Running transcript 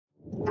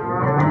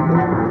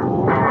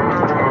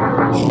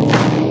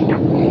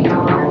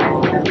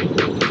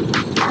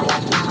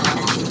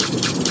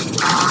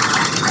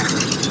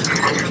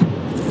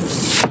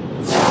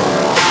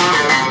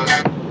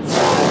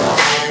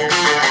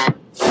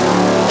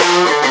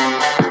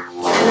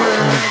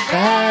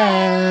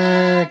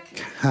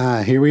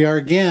Here we are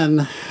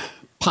again,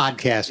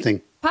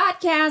 podcasting.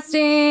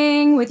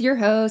 Podcasting with your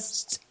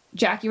hosts,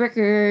 Jackie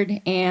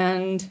Rickard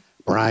and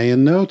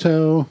Brian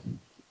Noto.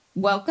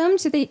 Welcome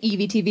to the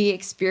EVTV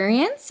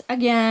experience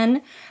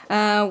again,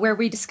 where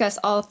we discuss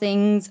all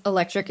things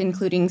electric,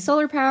 including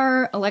solar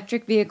power,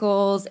 electric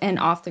vehicles, and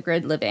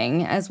off-the-grid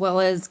living, as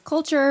well as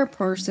culture,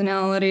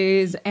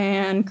 personalities,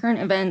 and current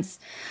events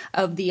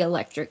of the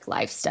electric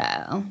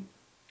lifestyle.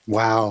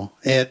 Wow.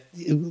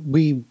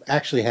 We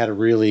actually had a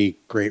really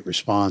great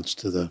response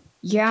to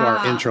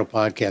our intro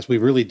podcast. We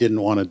really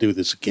didn't want to do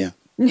this again.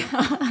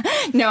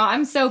 No,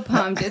 I'm so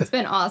pumped. It's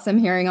been awesome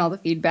hearing all the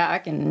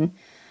feedback and,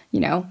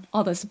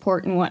 all the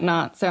support and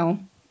whatnot. So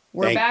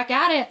we're back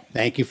at it.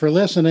 Thank you for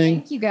listening.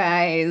 Thank you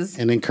guys.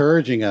 And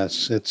encouraging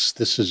us.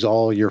 This is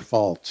all your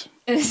fault.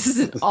 This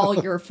is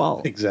all your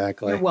fault.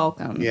 Exactly. You're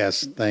welcome.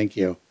 Yes, thank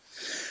you.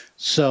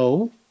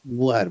 So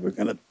we're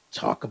going to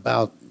talk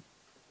about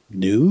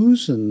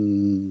news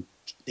and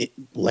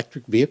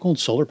electric vehicle and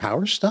solar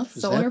power stuff?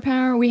 Solar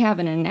power. We have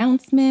an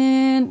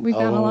announcement. We've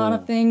got a lot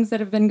of things that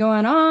have been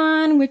going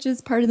on, which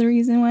is part of the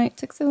reason why it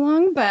took so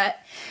long. But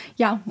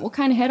yeah, we'll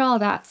kind of hit all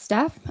that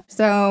stuff.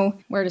 So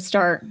where to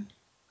start?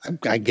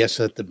 I guess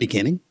at the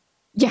beginning.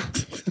 Yeah,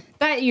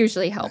 that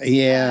usually helps.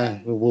 Yeah,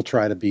 we'll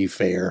try to be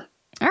fair.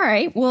 All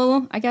right.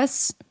 Well, I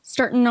guess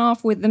starting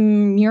off with the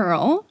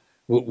mural.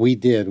 We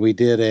did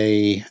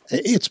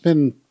it's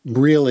been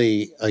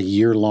really a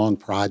year-long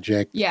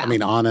project. Yeah. I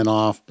mean, on and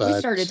off, but... We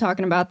started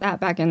talking about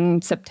that back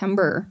in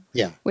September.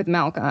 Yeah. With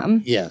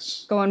Malcolm.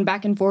 Yes. Going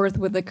back and forth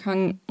with the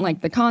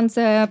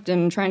concept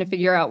and trying to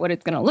figure out what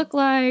it's going to look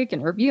like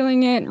and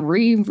reviewing it and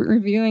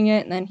reviewing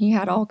it. And then he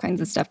had all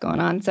kinds of stuff going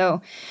on.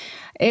 So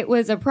it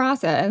was a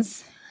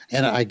process.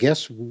 And I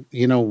guess,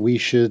 we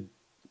should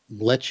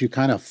let you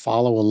kind of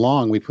follow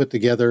along. We put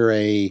together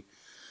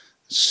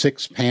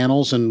 6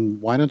 panels,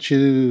 and why don't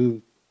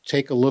you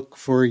take a look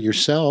for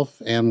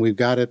yourself? And we've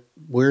got it.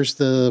 Where's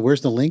the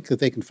link that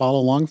they can follow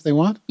along if they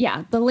want?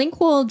 Yeah, the link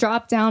will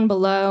drop down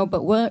below,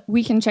 but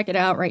we can check it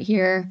out right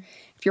here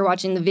if you're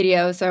watching the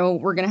video. So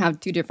we're going to have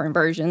 2 different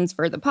versions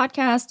for the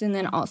podcast and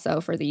then also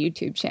for the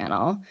YouTube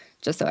channel,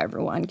 just so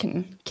everyone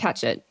can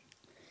catch it.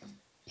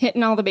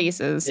 Hitting all the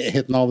bases.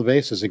 Hitting all the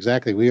bases,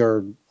 exactly. We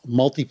are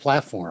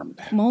multi-platformed.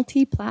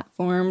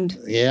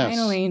 Yes.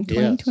 Finally, in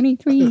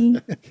 2023.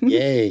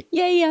 Yay.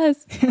 Yay,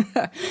 yes.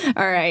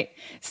 All right.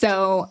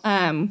 So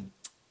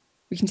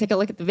we can take a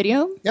look at the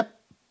video? Yep.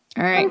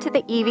 All right. Welcome to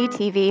the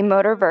EVTV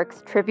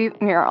Motorworks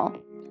Tribute Mural.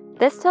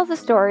 This tells the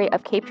story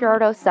of Cape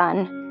Girardeau's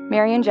son,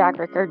 Marion Jack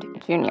Rickard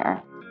Jr.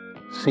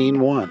 Scene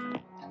 1.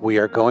 We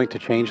are going to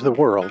change the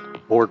world.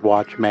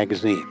 Boardwatch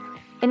Magazine.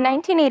 In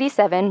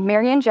 1987,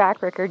 Marion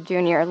Jack Rickard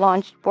Jr.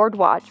 launched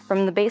Boardwatch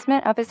from the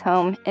basement of his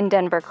home in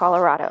Denver,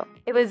 Colorado.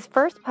 It was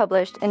first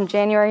published in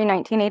January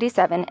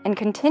 1987 and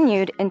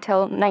continued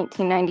until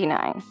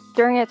 1999.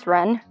 During its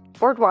run,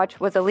 Boardwatch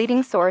was a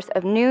leading source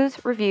of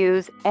news,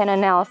 reviews, and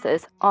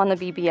analysis on the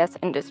BBS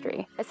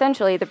industry,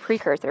 essentially the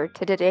precursor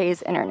to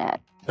today's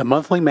internet. The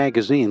monthly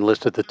magazine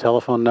listed the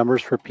telephone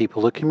numbers for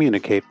people to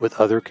communicate with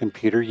other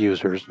computer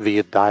users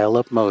via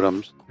dial-up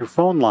modems through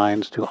phone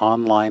lines to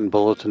online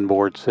bulletin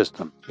board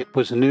system. It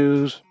was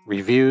news,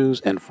 reviews,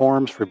 and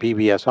forums for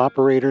BBS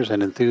operators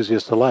and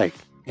enthusiasts alike.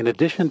 In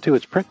addition to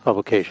its print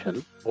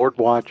publication,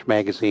 Boardwatch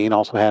Magazine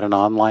also had an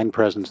online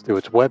presence through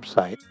its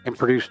website and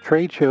produced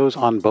trade shows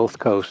on both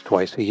coasts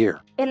twice a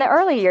year. In the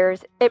early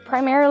years, it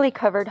primarily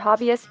covered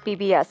hobbyist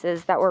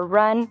BBSs that were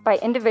run by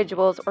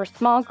individuals or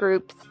small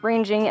groups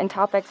ranging in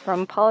topics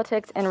from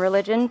politics and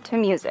religion to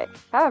music.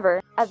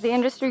 However, as the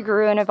industry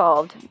grew and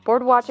evolved,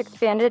 Boardwatch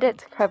expanded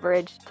its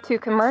coverage to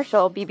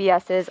commercial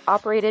BBSs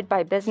operated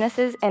by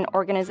businesses and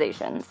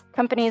organizations.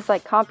 Companies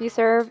like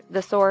CompuServe,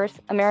 The Source,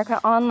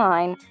 America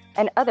Online,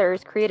 and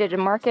others created a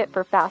market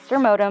for faster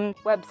modems,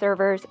 web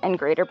servers, and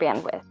greater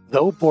bandwidth.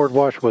 Though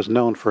Boardwatch was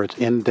known for its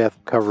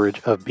in-depth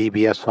coverage of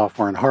BBS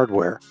software and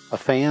hardware, a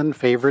fan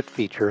favorite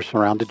feature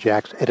surrounded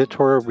Jack's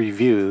editorial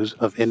reviews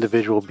of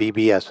individual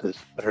BBSs,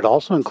 but it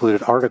also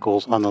included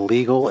articles on the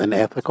legal and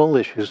ethical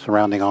issues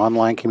surrounding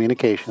online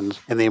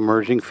communications and the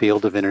emerging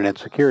field of internet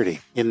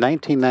security. In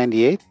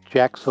 1998,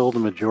 Jack sold a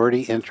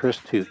majority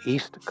interest to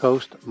East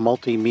Coast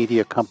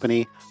multimedia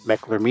company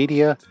Meckler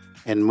Media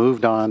and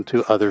moved on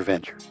to other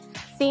ventures.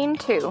 Scene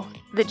 2,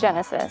 The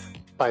Genesis.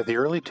 By the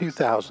early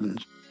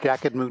 2000s,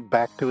 Jack had moved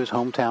back to his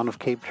hometown of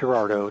Cape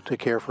Girardeau to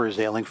care for his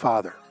ailing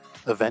father,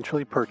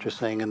 eventually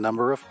purchasing a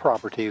number of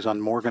properties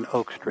on Morgan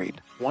Oak Street,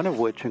 one of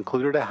which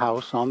included a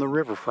house on the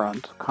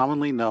riverfront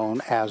commonly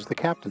known as the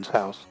Captain's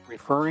House,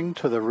 referring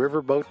to the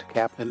riverboat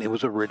captain it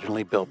was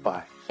originally built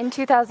by. In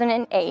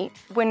 2008,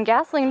 when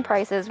gasoline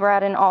prices were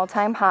at an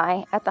all-time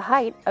high at the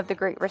height of the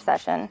Great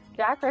Recession,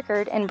 Jack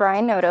Rickard and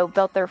Brian Noto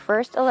built their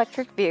first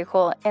electric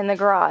vehicle in the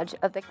garage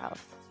of the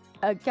house.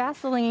 A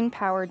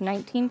gasoline-powered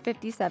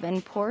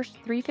 1957 Porsche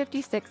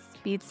 356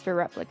 Speedster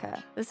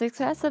replica. The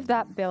success of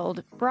that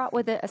build brought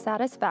with it a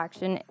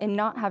satisfaction in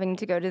not having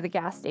to go to the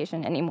gas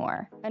station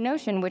anymore, a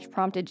notion which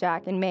prompted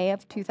Jack in May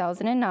of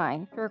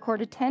 2009 to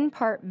record a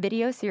 10-part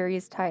video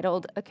series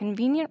titled A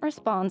Convenient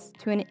Response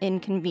to an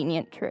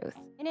Inconvenient Truth.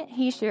 In it,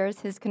 he shares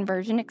his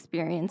conversion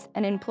experience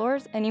and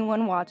implores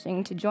anyone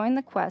watching to join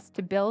the quest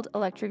to build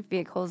electric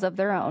vehicles of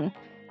their own,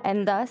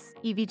 and thus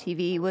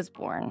EVTV was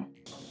born.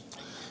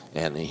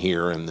 And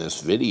here in this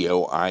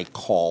video, I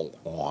call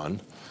on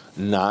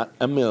not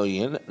a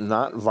million,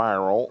 not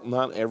viral,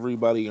 not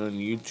everybody on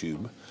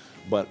YouTube,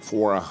 but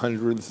for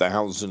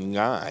 100,000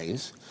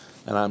 guys.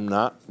 And I'm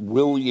not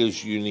really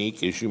as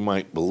unique as you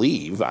might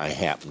believe, I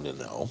happen to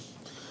know.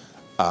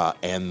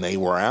 And they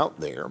were out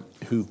there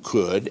who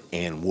could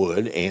and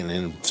would and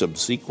then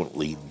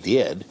subsequently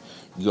did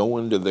go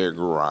into their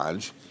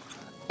garage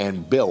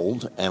and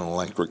build an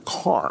electric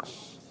car.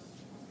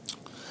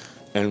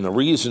 And the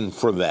reason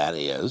for that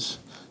is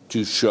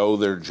to show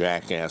their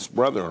jackass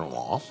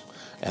brother-in-law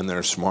and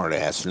their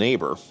smart-ass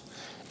neighbor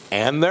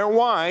and their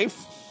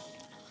wife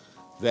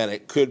that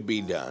it could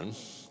be done,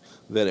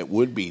 that it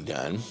would be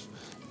done,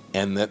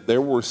 and that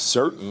there were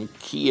certain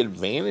key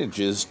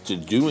advantages to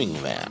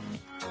doing that.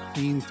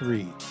 Scene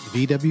 3,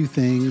 VW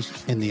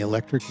Things and the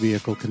Electric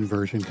Vehicle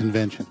Conversion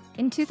Convention.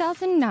 In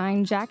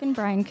 2009, Jack and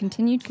Brian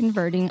continued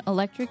converting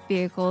electric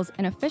vehicles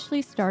and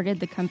officially started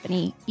the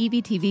company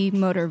EVTV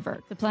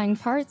Motorwerk, supplying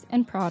parts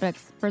and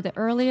products for the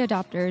early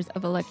adopters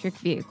of electric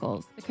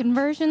vehicles. The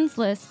conversions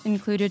list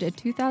included a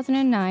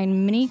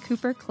 2009 Mini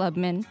Cooper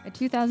Clubman, a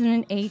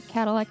 2008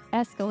 Cadillac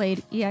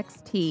Escalade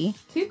EXT,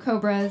 2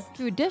 Cobras,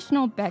 2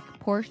 additional Beck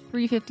Porsche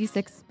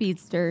 356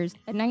 Speedsters,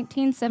 a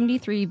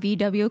 1973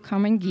 VW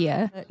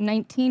Carmanguia, a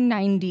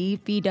 1990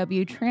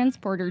 VW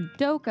Transporter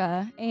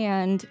Doka,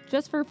 and,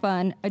 just for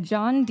fun, a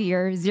John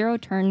Deere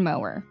zero-turn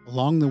mower.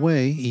 Along the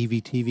way,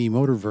 EVTV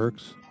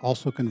Motorworks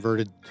also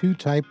converted 2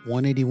 Type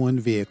 181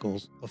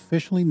 vehicles,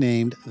 officially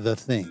named The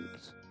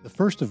Things, the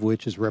first of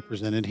which is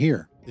represented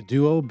here. The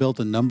duo built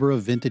a number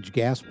of vintage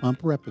gas pump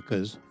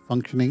replicas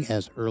functioning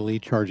as early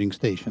charging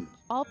stations.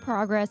 All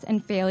progress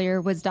and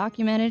failure was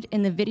documented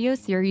in the video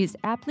series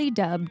aptly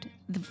dubbed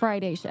The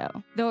Friday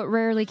Show, though it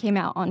rarely came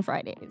out on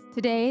Fridays.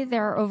 Today,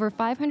 there are over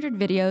 500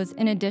 videos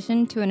in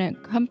addition to an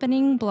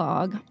accompanying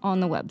blog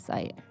on the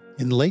website.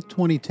 In late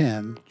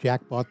 2010,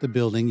 Jack bought the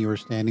building you are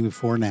standing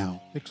before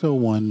now,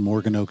 601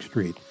 Morgan Oak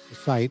Street. The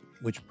site,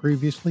 which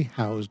previously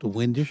housed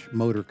Windish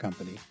Motor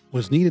Company,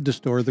 was needed to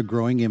store the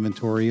growing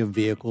inventory of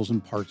vehicles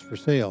and parts for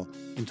sale.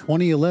 In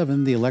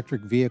 2011, the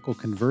Electric Vehicle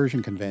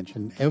Conversion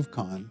Convention,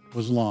 EVCON,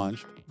 was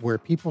launched, where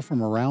people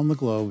from around the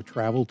globe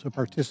traveled to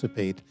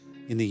participate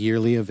in the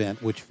yearly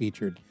event, which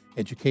featured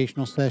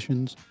educational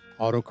sessions,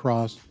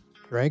 autocross,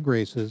 drag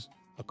races,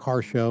 a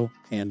car show,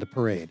 and a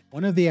parade.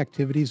 One of the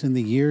activities in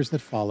the years that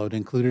followed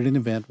included an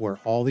event where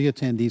all the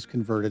attendees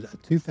converted a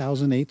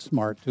 2008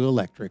 Smart to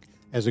electric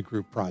as a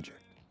group project.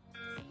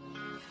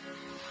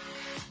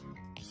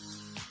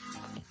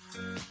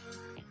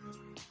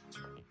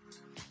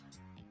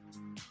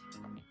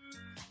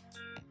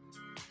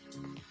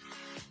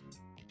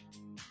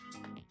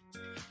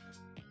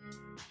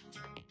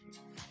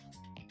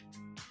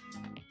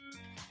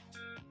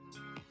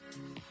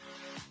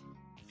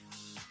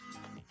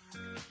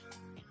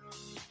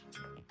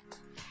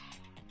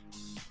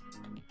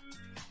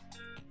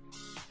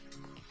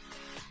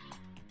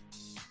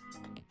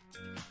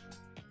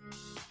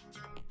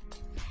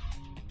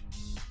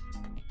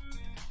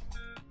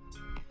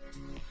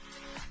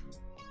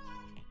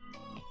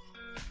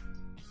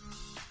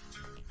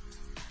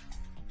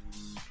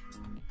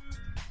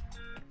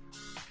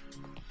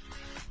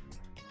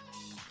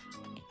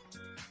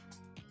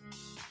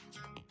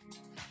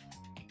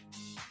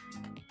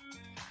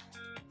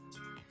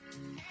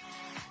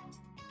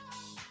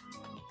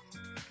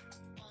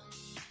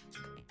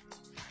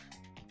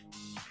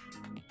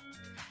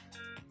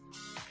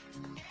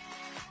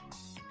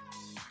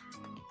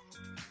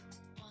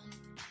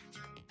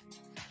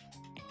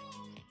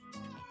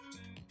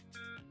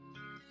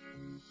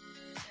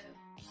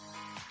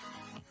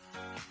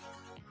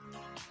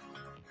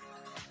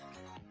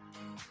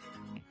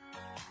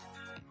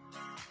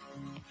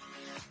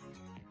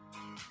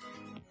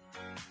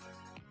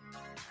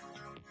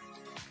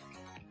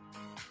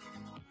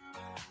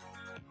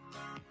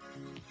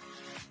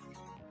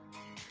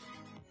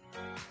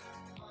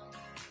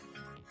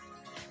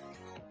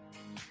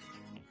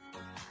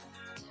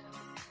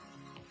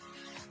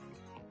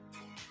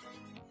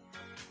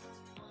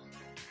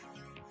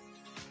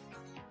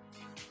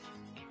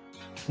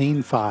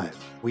 Scene 5.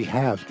 We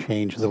have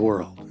changed the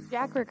world.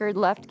 Jack Rickard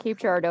left Cape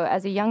Girardeau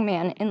as a young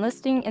man,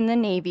 enlisting in the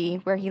Navy,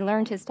 where he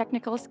learned his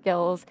technical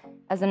skills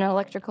as an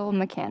electrical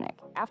mechanic.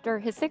 After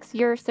his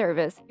 6-year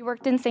service, he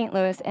worked in St.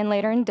 Louis and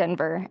later in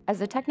Denver as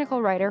a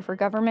technical writer for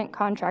government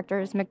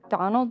contractors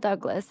McDonnell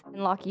Douglas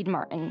and Lockheed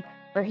Martin,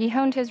 where he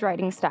honed his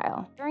writing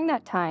style. During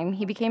that time,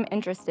 he became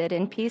interested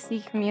in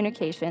PC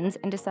communications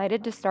and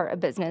decided to start a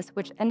business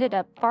which ended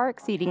up far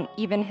exceeding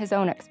even his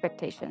own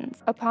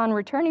expectations. Upon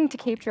returning to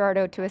Cape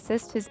Girardeau to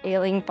assist his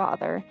ailing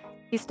father,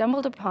 he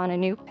stumbled upon a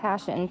new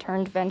passion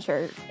turned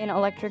venture in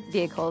electric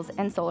vehicles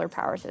and solar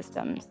power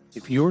systems.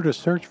 If you were to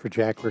search for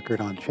Jack Rickard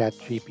on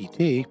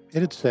ChatGPT,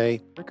 it'd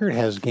say, Rickard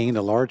has gained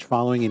a large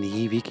following in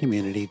the EV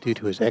community due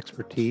to his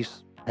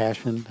expertise,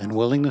 passion, and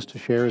willingness to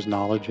share his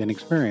knowledge and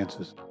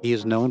experiences. He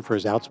is known for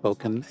his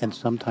outspoken and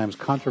sometimes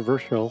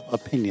controversial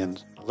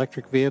opinions,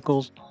 electric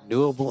vehicles,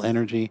 renewable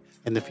energy,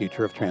 and the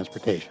future of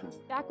transportation.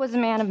 Jack was a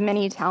man of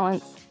many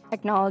talents: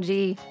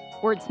 technology,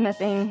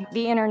 wordsmithing,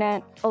 the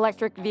internet,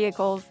 electric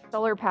vehicles,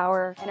 solar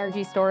power,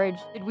 energy storage.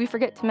 Did we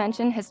forget to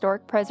mention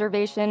historic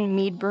preservation,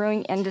 mead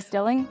brewing, and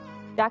distilling?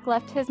 Jack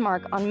left his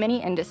mark on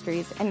many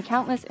industries and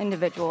countless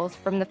individuals,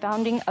 from the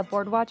founding of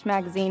Boardwatch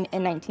magazine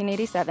in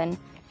 1987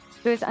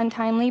 to his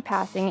untimely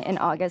passing in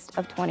August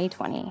of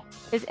 2020.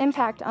 His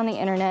impact on the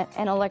internet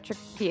and electric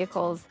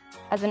vehicles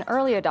as an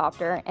early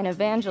adopter and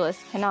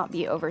evangelist cannot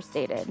be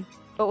overstated.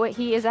 But what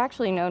he is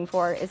actually known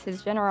for is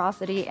his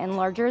generosity and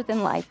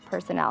larger-than-life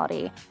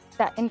personality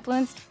that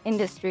influenced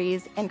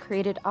industries and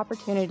created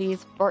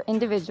opportunities for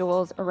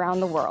individuals around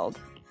the world.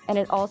 And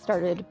it all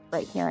started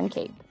right here in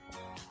Cape.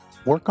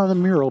 Work on the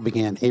mural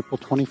began April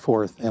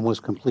 24th and was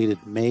completed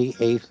May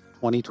 8th,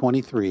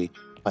 2023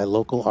 by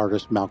local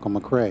artist Malcolm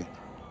McRae.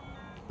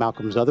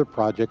 Malcolm's other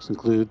projects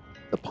include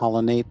the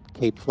Pollinate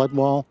Cape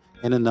Floodwall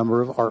and a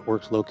number of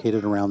artworks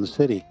located around the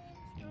city.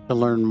 To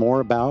learn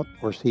more about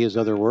or see his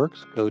other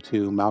works, go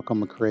to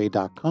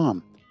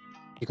malcolmmcrae.com.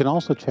 You can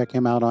also check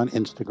him out on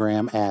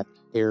Instagram at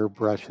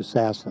Airbrush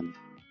Assassin.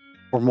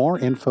 For more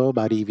info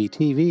about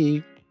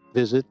EVTV,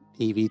 visit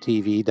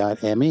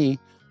evtv.me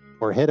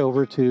or head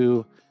over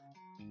to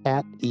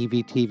at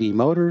EVTV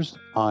Motors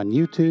on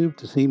YouTube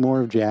to see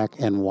more of Jack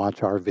and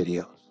watch our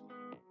videos.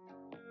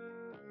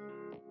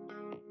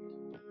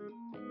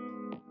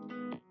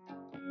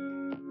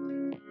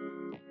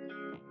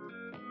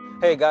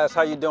 Hey guys,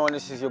 how you doing?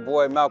 This is your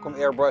boy Malcolm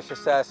Airbrush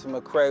Assassin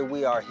McRae.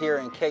 We are here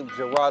in Cape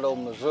Girardeau,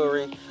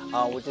 Missouri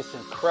with this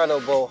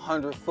incredible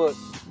 100-foot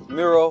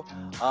mural.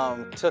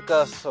 Took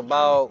us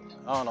about,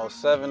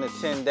 7 to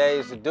 10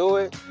 days to do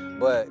it,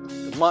 but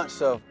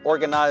months of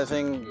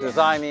organizing,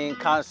 designing,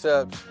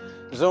 concepts,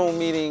 Zoom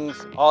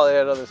meetings, all of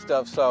that other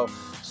stuff.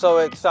 So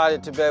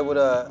excited to be able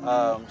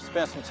to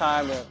spend some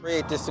time to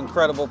create this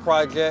incredible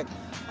project.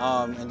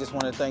 And just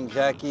want to thank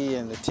Jackie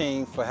and the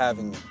team for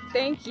having me.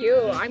 Thank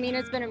you. I mean,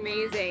 it's been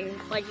amazing.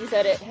 Like you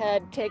said, it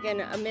had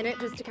taken a minute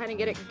just to kind of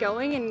get it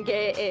going and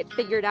get it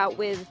figured out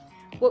with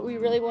what we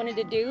really wanted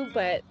to do,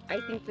 but I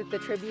think that the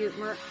tribute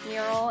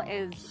mural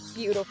is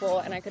beautiful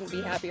and I couldn't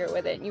be happier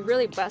with it. And you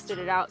really busted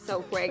it out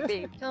so quick.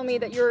 They tell me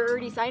that you're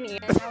already signing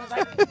it, and I was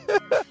like,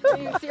 are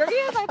you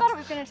serious? I thought it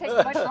was going to take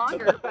much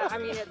longer, but I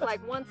mean, it's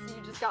like once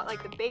you just got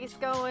like the base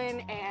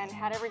going and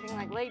had everything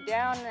like laid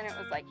down, and then it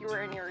was like you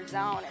were in your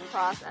zone and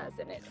process,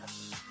 and it's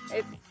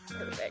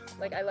perfect.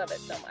 Like, I love it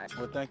so much.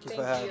 Well, thank you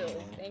for having me.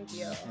 Thank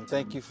you. And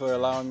thank you for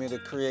allowing me to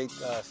create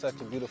such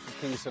a beautiful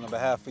piece on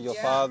behalf of your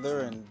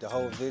father and the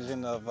whole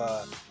vision of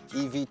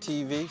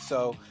EVTV.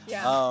 So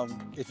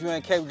if you're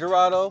in Cape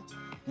Girardeau,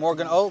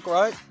 Morgan Oak,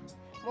 right?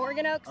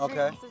 Morgan Oak Street.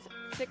 Okay.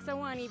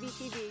 601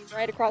 EVTV,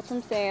 right across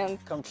from Sam's.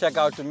 Come check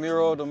out the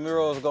mural. The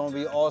mural is going to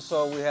be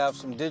also, we have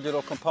some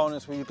digital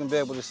components where you can be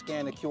able to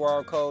scan the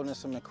QR code and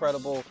some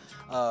incredible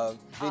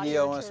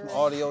video and some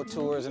audio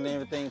tours and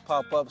everything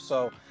pop up.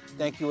 So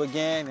thank you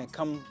again, and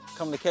come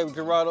to Cape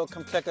Girardeau.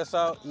 Come check us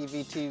out,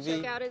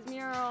 EVTV. Check out his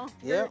mural.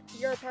 Yeah.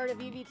 You're a part of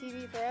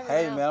EVTV forever.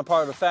 Hey now. man, I'm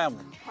part of the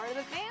family. Part of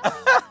the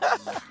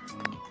family.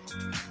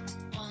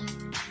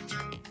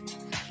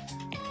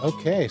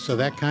 Okay, so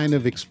that kind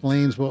of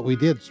explains what we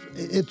did.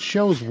 It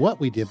shows what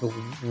we did, but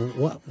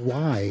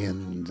why,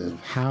 and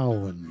how,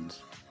 and...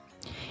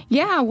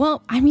 Yeah,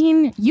 well, I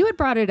mean, you had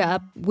brought it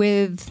up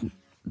with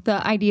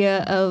the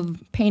idea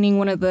of painting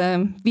one of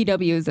the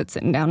VWs that's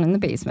sitting down in the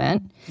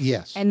basement.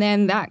 Yes. And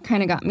then that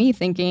kind of got me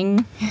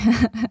thinking,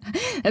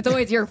 that's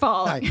always your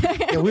fault.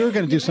 We were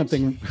going to do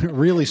something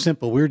really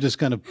simple. We were just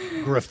going to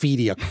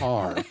graffiti a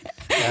car.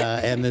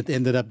 And it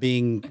ended up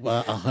being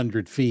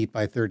 100 feet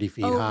by 30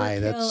 feet high.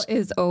 That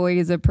is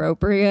always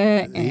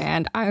appropriate.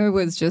 And I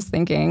was just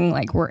thinking,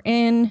 like, we're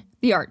in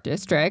the art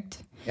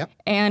district. Yep.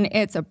 And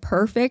it's a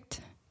perfect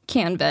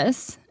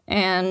canvas.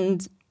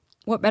 And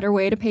what better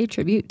way to pay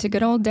tribute to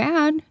good old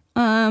Dad?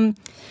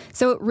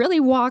 So it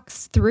really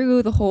walks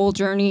through the whole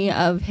journey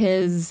of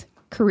his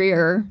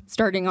career,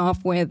 starting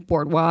off with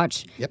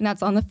Boardwatch, and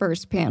that's on the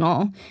first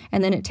panel.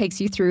 And then it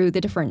takes you through the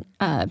different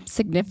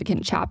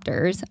significant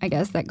chapters, I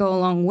guess, that go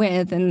along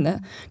with, and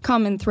the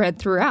common thread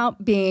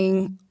throughout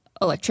being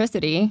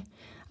electricity.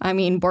 I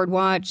mean,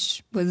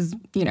 Boardwatch was,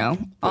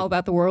 all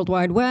about the World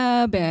Wide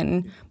Web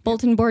and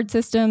bulletin board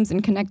systems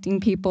and connecting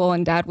people,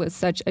 and Dad was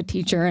such a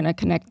teacher and a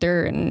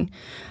connector, and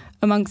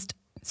amongst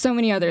so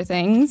many other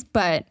things.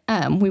 But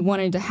we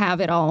wanted to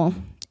have it all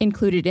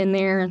included in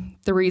there.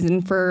 The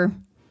reason for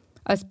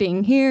us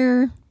being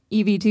here,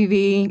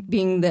 EVTV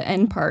being the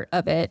end part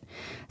of it.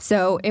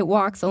 So it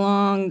walks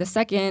along. The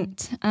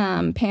second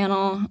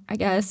panel, I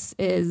guess,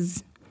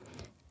 is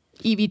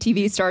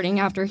EVTV starting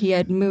after he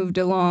had moved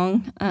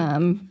along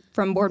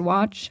from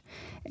Boardwatch,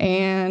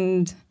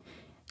 and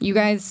you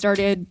guys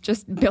started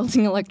just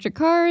building electric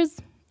cars.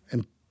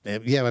 And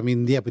we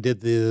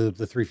did the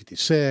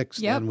 356.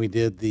 Yep. And we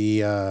did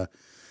the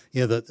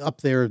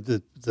up there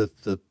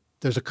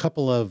there's a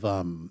couple of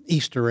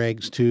Easter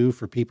eggs too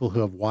for people who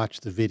have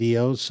watched the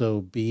videos.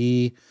 So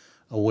be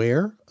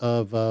aware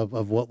of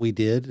what we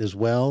did as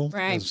well,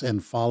 right?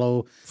 And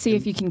follow. See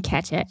if you can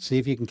catch it. See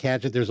if you can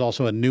catch it. There's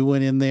also a new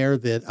one in there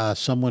that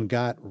someone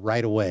got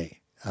right away.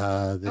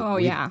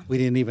 We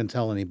didn't even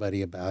tell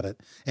anybody about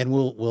it, and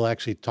we'll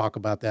actually talk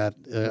about that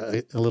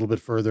a little bit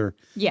further.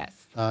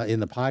 Yes. In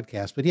the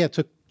podcast, but it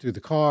took through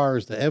the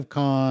cars, the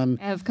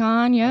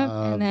Evcon, yep,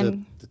 and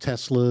then the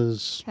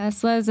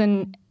Teslas,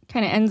 and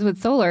kind of ends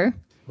with solar.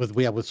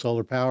 With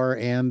solar power,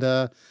 and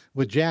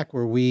with Jack,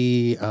 where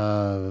we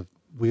are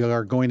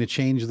going to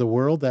change the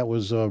world. That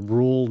was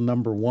rule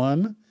number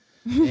 1.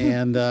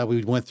 And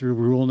we went through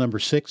rule number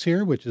 6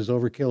 here, which is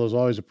overkill is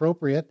always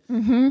appropriate.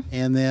 Mm-hmm.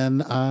 And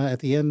then at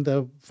the end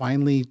of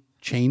finally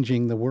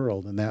changing the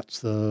world. And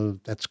that's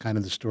kind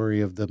of the story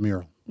of the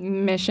mural.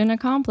 Mission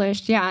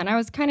accomplished. Yeah. And I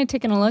was kind of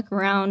taking a look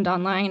around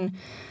online.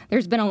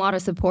 There's been a lot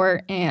of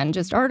support and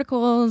just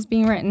articles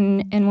being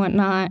written and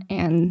whatnot.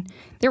 And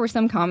there were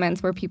some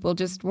comments where people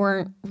just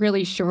weren't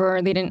really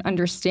sure. They didn't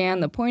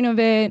understand the point of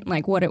it,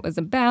 like what it was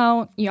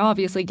about. You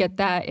obviously get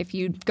that if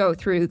you go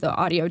through the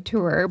audio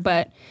tour,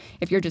 but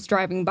if you're just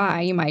driving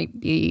by, you might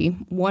be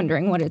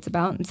wondering what it's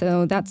about. And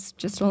so that's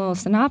just a little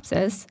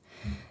synopsis.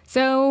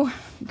 So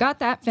got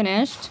that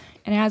finished.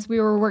 And as we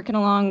were working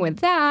along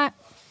with that,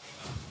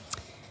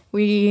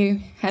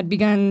 we had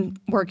begun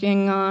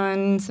working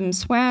on some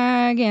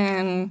swag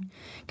and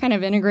kind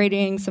of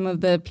integrating some of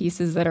the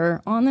pieces that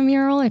are on the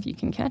mural, if you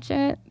can catch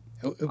it.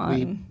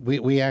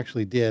 We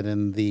actually did,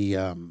 and the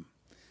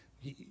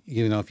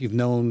if you've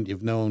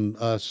known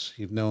us,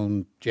 you've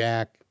known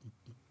Jack,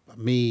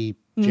 me,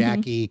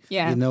 Jackie,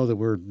 you know that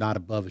we're not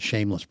above a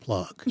shameless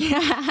plug.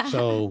 Yeah.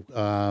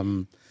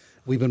 So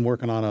we've been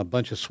working on a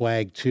bunch of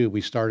swag too.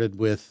 We started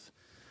with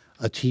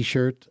a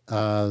T-shirt,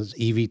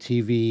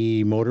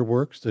 EVTV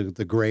Motorworks,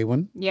 the gray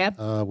one. Yep.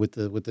 With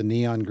the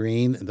neon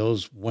green.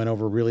 Those went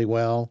over really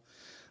well.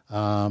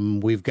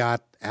 We've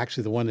got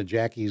actually the one that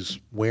Jackie's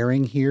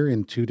wearing here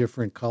in 2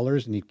 different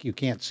colors, and you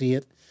can't see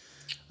it.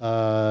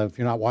 If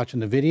you're not watching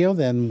the video,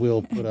 then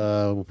we'll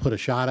put a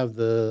shot of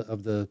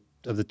the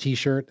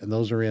T-shirt, and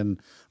those are in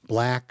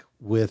black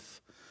with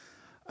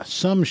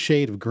some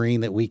shade of green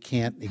that we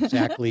can't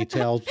exactly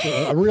tell.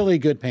 A really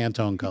good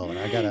Pantone color.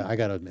 I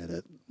gotta admit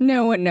it.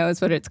 No one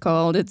knows what it's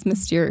called. It's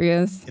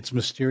mysterious. It's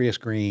mysterious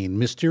green.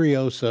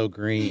 Mysterioso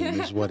green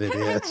is what it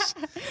is.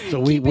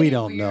 So we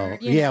don't know.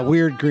 Yeah,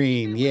 weird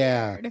green.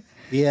 Yeah. Weird.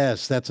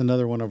 Yes, that's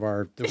another one of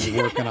our that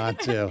we're working on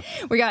too.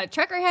 We got a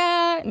trucker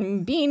hat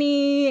and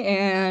beanie,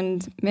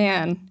 and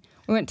man,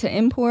 we went to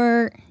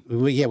import.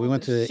 We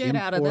went to shit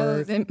import. Out of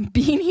those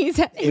beanies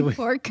at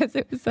import because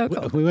it was so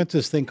cool. We went to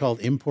this thing called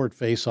Import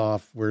Face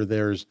Off, where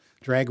there's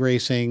drag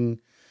racing,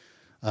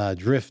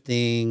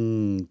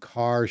 drifting,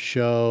 car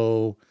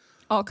show.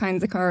 All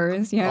kinds of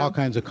cars, yeah. All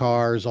kinds of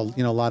cars, a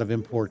lot of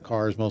import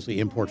cars,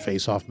 mostly Import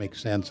Face Off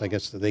makes sense. I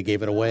guess that they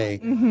gave it away.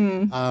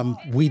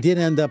 Mm-hmm. We did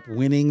end up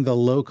winning the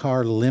Low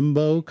Car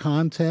Limbo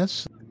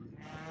contest.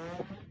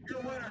 You're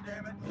a winner,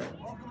 damn it.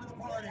 Welcome to the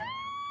party.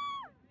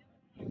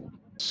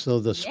 So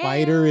the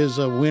Spider is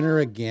a winner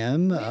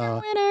again.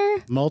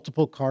 Winner.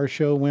 Multiple car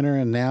show winner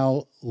and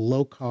now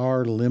Low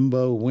Car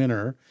Limbo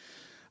winner.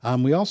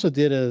 We also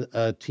did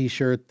a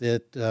T-shirt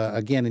that,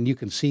 again, and you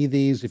can see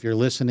these if you're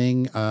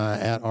listening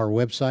at our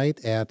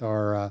website, at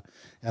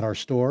our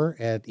store,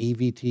 at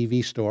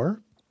EVTV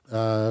Store.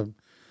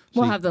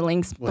 We'll have the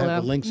links below. We'll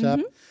have the links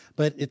up.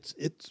 But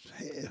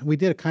we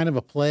did a kind of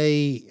a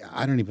play.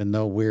 I don't even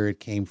know where it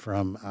came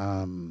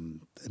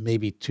from.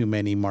 Maybe too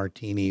many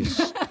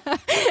martinis.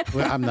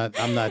 Well, I'm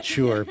not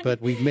sure.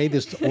 But we made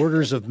this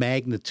orders of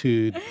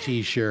magnitude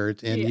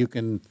T-shirt, and you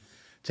can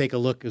take a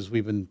look as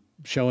we've been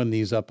showing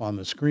these up on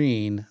the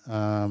screen.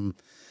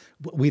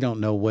 We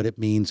don't know what it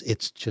means.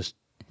 It's just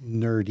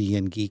nerdy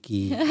and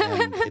geeky,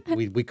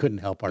 and we couldn't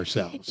help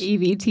ourselves.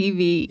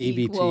 EVTV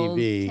equals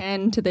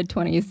 10 to the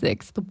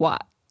 26th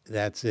watt.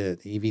 That's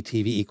it.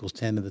 EVTV equals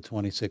 10 to the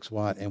 26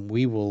 watt, and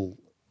we will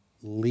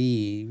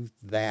leave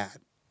that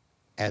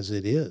as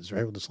it is,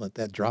 right? We'll just let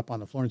that drop on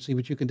the floor and see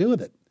what you can do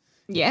with it.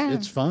 Yeah.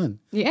 It's fun.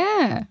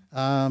 Yeah.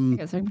 You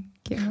guys are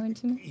going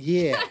to me?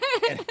 Yeah.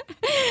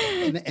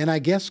 And I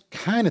guess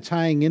kind of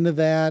tying into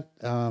that,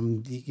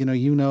 you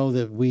know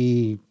that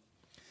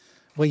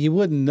you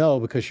wouldn't know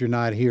because you're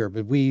not here,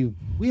 but we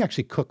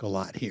actually cook a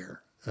lot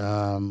here.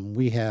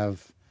 We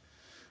have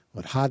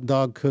hot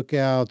dog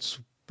cookouts,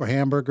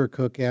 hamburger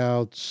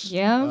cookouts.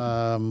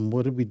 Yeah.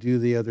 What did we do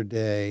the other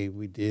day?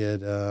 We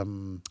did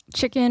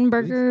chicken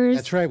burgers.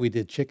 That's right. We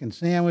did chicken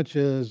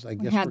sandwiches. I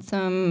guess we had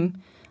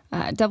some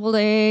deviled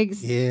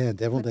eggs. Yeah,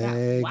 deviled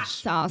eggs. White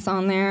sauce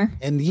on there.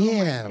 And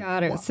oh my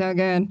God, it was so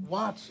good.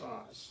 White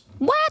sauce.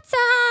 White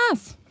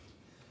sauce.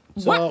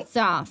 White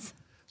sauce.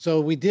 So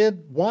we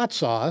did Watt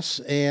sauce,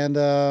 and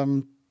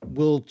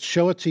we'll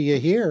show it to you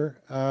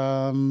here.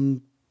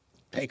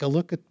 Take a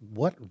look at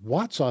what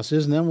Watt sauce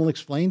is, and then we'll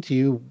explain to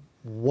you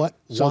what.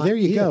 So there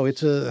you go.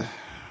 It's a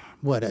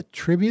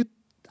tribute,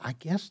 I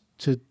guess,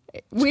 to.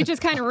 We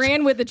just kind of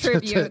ran with the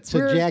tributes. to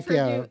We're Jack,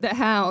 tribute the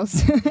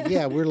house.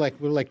 Yeah, we're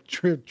like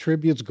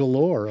tributes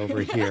galore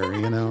over here.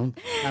 You know,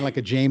 kind of like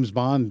a James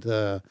Bond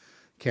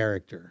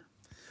character.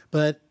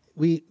 But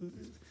we're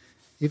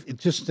going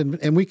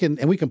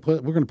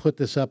to put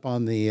this up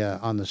on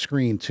the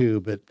screen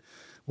too. But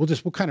we'll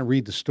kind of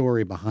read the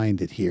story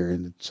behind it here,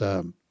 and it's.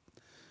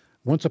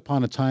 Once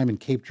Upon a Time in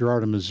Cape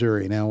Girardeau,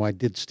 Missouri. Now, I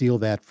did steal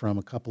that from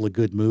a couple of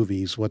good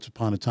movies. Once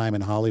Upon a Time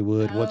in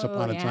Hollywood, Once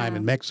Upon a Time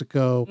in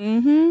Mexico.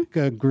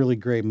 Really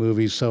great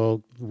movies.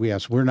 So,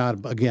 yes, we're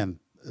not, again,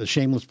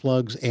 shameless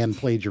plugs and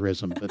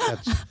plagiarism, but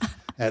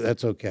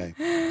that's okay.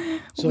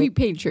 So, we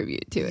paid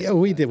tribute to it. Yeah,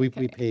 we did. We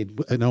paid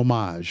an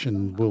homage,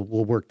 and we'll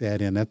work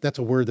that in. That's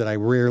a word that I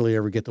rarely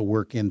ever get to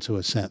work into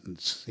a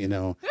sentence, you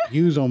know.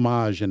 Use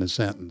homage in a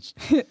sentence.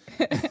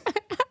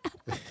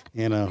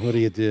 You know, what do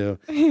you do?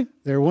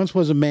 There once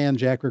was a man,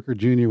 Jack Ricker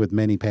Jr., with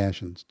many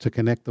passions, to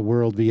connect the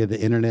world via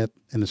the internet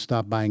and to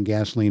stop buying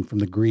gasoline from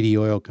the greedy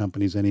oil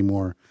companies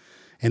anymore,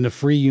 and to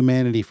free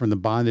humanity from the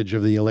bondage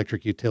of the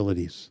electric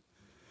utilities.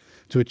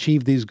 To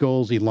achieve these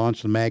goals, he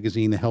launched a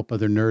magazine to help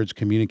other nerds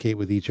communicate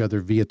with each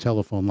other via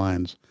telephone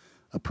lines,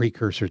 a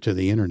precursor to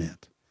the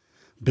internet.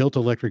 Built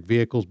electric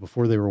vehicles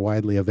before they were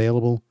widely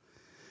available,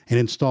 and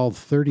installed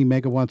 30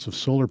 megawatts of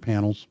solar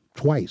panels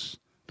twice,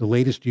 the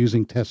latest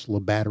using Tesla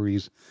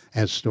batteries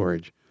as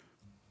storage,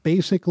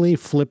 basically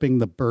flipping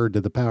the bird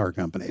to the power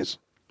companies.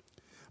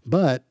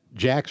 But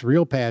Jack's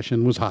real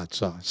passion was hot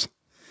sauce.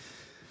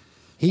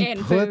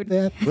 And food.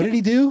 What did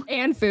he do?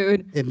 And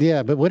food.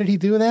 Yeah, but what did he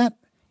do with that?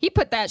 He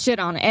put that shit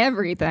on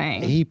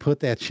everything. He put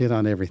that shit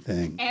on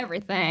everything.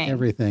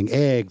 Everything.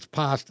 Eggs,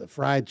 pasta,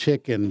 fried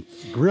chicken,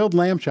 grilled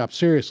lamb chops.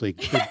 Seriously.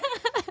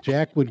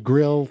 Jack would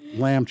grill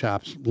lamb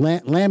chops.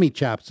 Lammy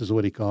chops is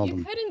what he called them.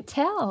 You couldn't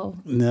tell.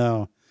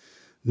 No.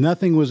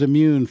 Nothing was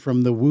immune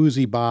from the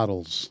woozy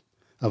bottles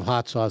of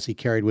hot sauce he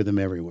carried with him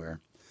everywhere.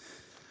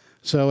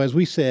 So, as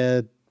we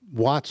said,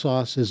 Watt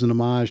sauce is an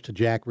homage to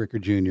Jack Ricker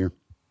Jr.,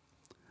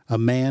 a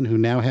man who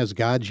now has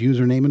God's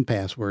username and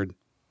password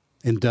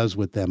and does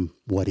with them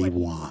what he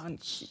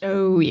wants.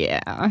 Oh,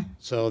 yeah.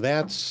 So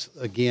that's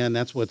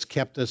what's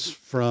kept us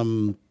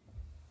from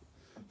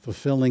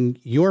fulfilling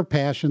your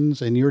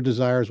passions and your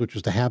desires, which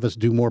was to have us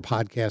do more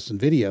podcasts and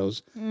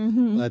videos.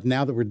 Mm-hmm. But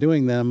now that we're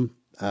doing them,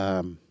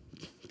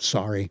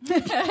 sorry.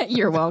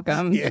 You're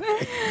welcome.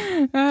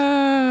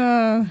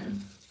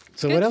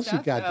 So what else you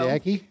got, though,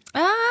 Jackie?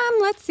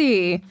 Let's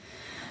see.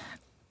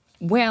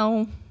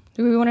 Well,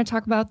 do we want to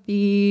talk about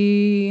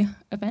the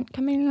event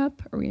coming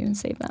up, or are we going to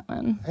save that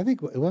one? I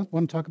think we want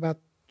to talk about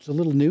a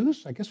little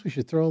news. I guess we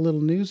should throw a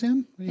little news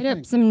in. Hit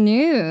up some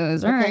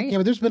news. All right. Yeah,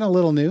 but there's been a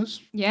little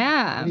news.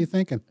 Yeah. What are you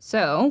thinking?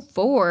 So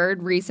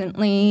Ford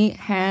recently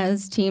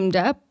has teamed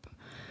up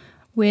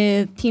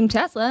with Team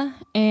Tesla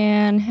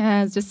and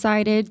has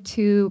decided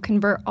to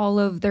convert all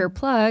of their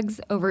plugs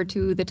over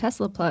to the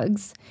Tesla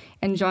plugs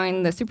and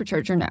join the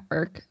supercharger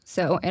network.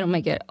 So it'll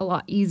make it a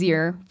lot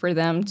easier for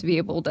them to be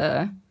able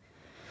to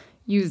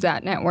use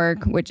that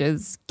network, which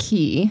is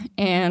key.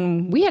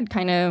 And we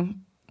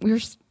were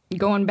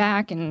going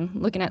back and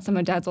looking at some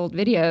of Dad's old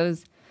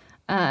videos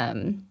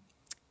and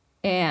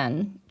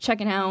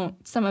checking out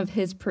some of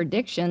his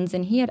predictions.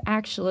 And he had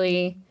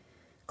actually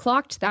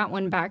clocked that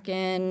one back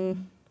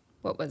in,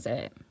 what was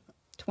it,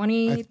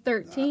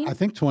 2013? I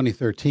think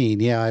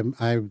 2013. Yeah,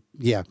 I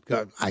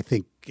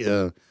think.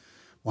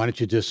 Why don't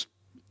you just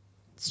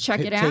check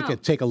it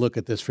out? Take a look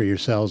at this for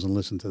yourselves and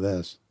listen to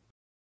this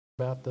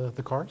about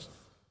the cars.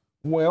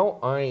 Well,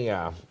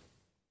 I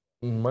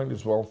might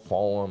as well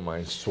fall on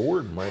my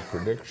sword. My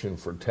prediction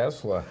for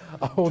Tesla.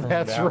 Oh,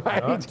 that's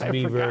right. Not to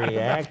be very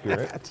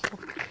accurate.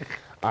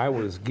 I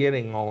was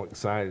getting all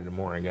excited the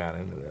more I got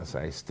into this.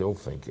 I still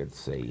think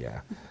it's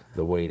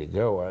the way to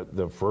go.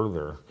 The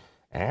further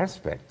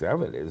aspect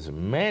of it is,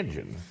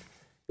 imagine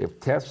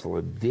if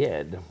Tesla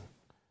did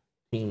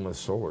team with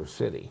Solar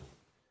City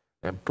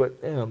and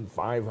put down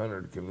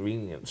 500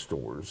 convenience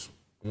stores,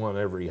 one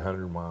every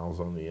 100 miles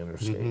on the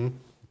interstate. Mm-hmm.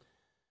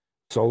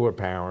 Solar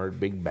powered,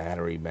 big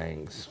battery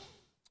banks,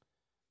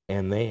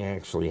 and they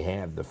actually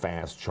had the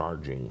fast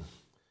charging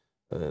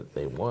that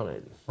they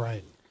wanted.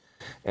 Right.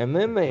 And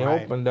then they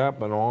opened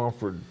up and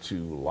offered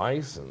to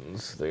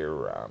license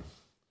their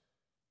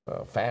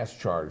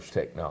fast charge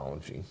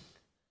technology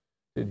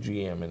to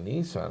GM and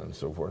Nissan and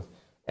so forth.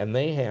 And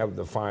they have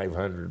the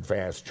 500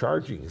 fast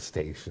charging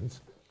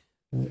stations.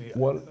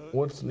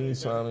 What's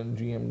Nissan and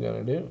GM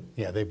going to do?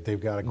 Yeah, they've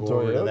got to go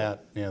over to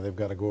that. Yeah, they've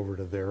got to go over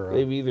to their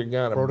they've either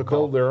got to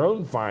build their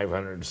own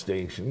 500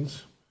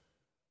 stations,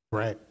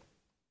 right,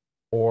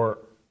 or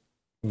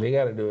they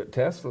got to do it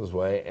Tesla's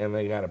way, and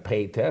they got to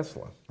pay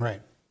Tesla. Right.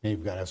 And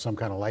you've got to have some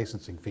kind of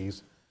licensing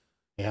fees.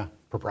 Yeah,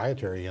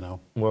 proprietary, you know.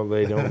 Well,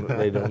 they don't.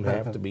 They don't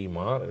have to be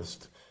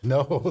modest.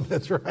 No,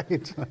 that's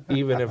right.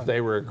 Even if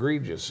they were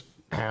egregious.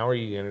 how are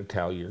you going to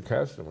tell your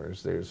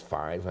customers there's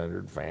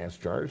 500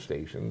 fast charge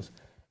stations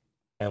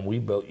and we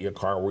built you a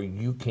car where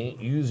you can't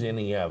use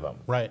any of them?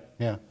 Right,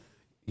 yeah.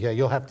 Yeah,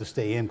 you'll have to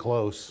stay in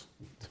close.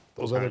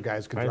 Those other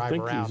guys can drive I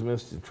think around. he's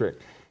missed a trick.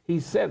 He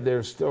said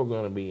there's still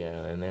going to be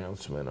an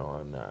announcement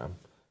on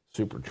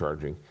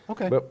supercharging.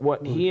 Okay. But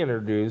what he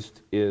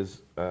introduced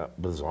is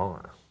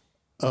bizarre.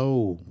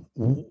 Oh,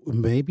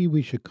 maybe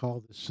we should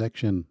call this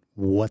section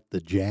 "What the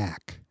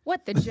Jack."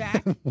 What the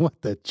Jack?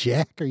 What the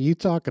Jack are you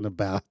talking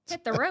about?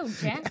 Hit the road,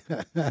 Jack.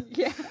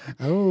 Yeah.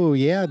 Oh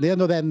yeah,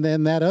 no,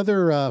 then that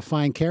other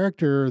fine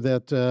character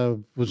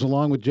that was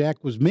along with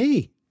Jack was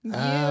me.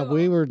 I'm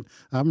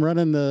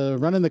running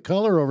the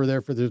color over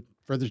there for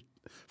the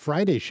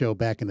Friday show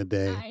back in the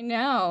day. I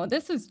know.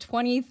 This was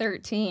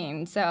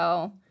 2013,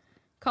 so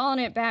calling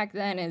it back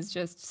then is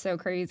just so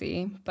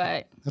crazy.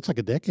 But That's like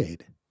a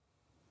decade.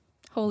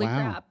 holy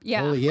Wow. crap.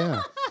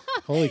 Yeah.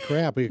 Holy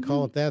crap. We could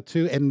call it that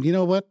too. And you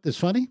know what is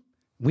funny?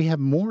 We have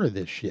more of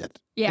this shit.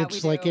 Yeah,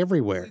 It's we like do.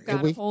 everywhere. We've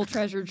got a whole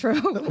treasure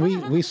trove.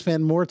 we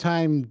spend more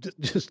time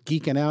just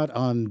geeking out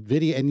on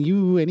video.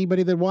 And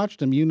anybody that watched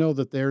them, you know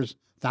that there's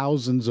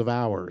thousands of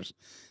hours.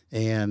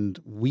 And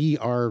we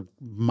are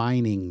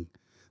mining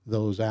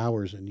those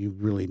hours, and you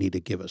really need to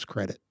give us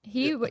credit.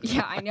 Yeah,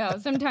 I know.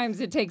 Sometimes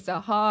it takes a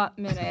hot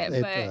minute,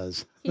 It but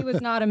does. he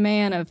was not a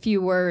man of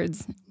few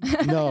words.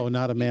 No,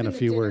 not a man Even of the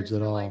few dinners words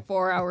at were all. Like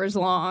 4 hours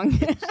long.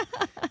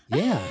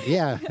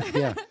 Yeah.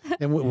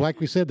 And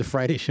like we said, the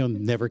Friday show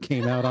never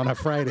came out on a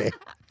Friday.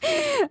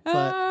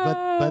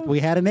 But we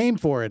had a name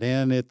for it,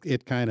 and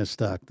it kind of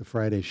stuck, the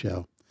Friday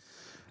show.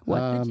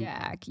 What the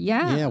Jack?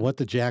 Yeah. Yeah, what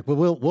the Jack. But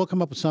we'll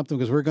come up with something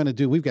because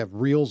we've got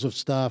reels of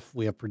stuff,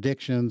 we have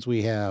predictions,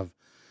 we have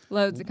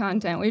Loads of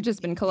content. We've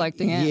just been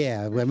collecting it.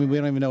 Yeah, I mean we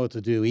don't even know what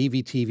to do.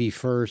 EVTV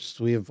first,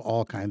 we have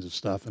all kinds of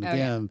stuff. And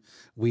again,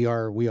 we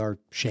are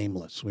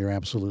shameless. We are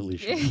absolutely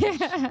shameless.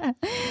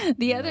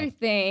 The other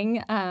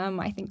thing,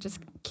 I think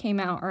just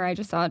came out, or I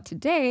just saw it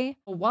today.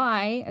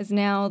 Y is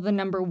now the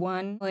number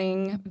one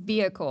selling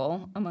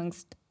vehicle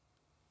amongst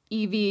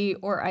EV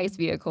or ICE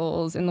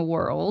vehicles in the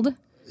world.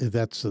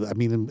 That's, I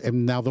mean,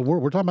 and now the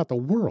world, we're talking about the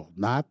world,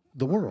 not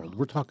the world.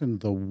 We're talking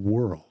the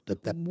world.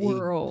 That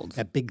World.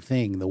 that big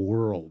thing, the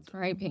world.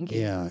 Right, Pinky?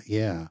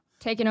 Yeah.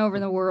 Taking over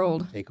the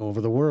world. Take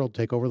over the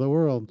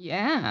world.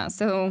 Yeah.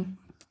 So,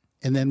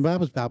 And then that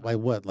was about by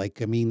what?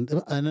 Like, I mean,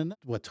 and then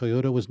what,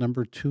 Toyota was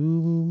number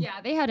 2?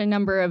 yeah, they had a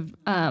number of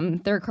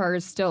their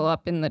cars still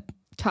up in the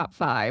top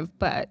 5,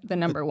 but the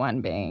number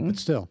one being. But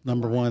still,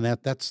 number 1,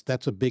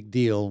 that's a big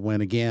deal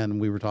when, again,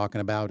 we were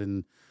talking about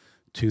in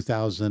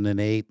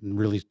 2008 and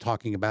really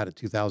talking about it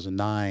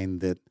 2009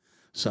 that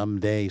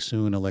someday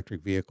soon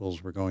electric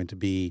vehicles were going to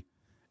be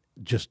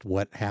just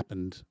what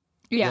happened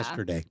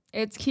yesterday.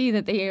 It's key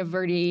that they have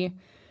already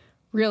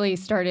really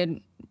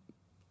started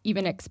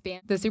even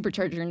expand the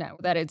supercharger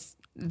network, that it's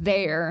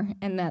there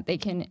and that they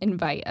can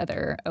invite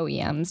other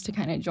OEMs to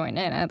kind of join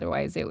in.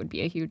 Otherwise, it would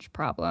be a huge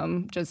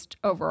problem just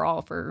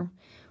overall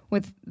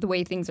with the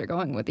way things are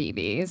going with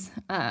EVs.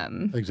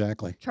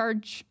 Exactly.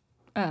 Charge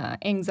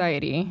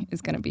anxiety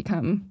is going to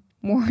become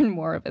more and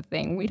more of a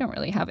thing. We don't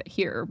really have it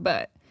here,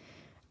 but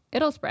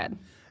it'll spread.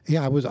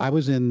 Yeah, I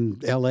was in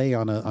LA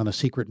on a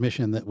secret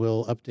mission that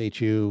will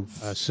update you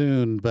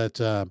soon.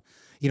 But a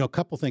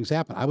couple things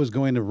happened. I was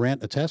going to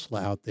rent a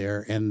Tesla out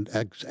there, and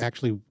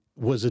actually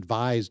was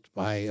advised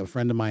by a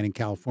friend of mine in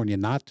California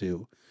not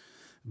to,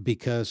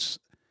 because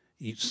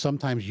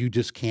sometimes you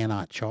just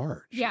cannot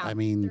charge. Yeah, I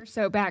mean, they're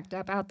so backed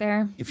up out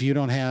there. if you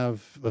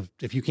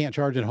can't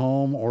charge at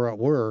home or at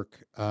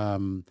work,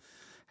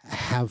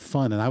 have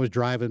fun. And I was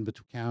driving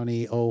between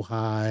County,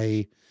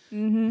 Ojai,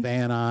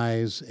 Van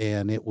Nuys,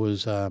 and it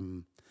was,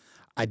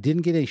 I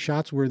didn't get any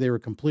shots where they were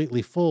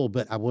completely full,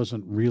 but I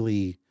wasn't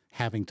really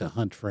having to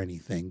hunt for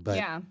anything. But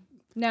Yeah.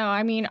 No,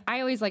 I mean, I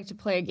always like to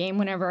play a game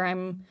whenever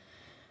I'm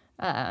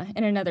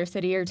in another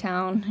city or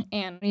town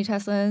and how many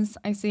Teslas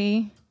I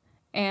see.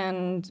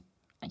 And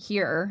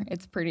here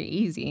it's pretty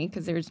easy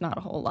because there's not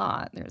a whole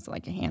lot. There's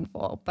like a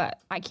handful, but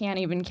I can't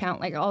even count.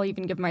 Like, I'll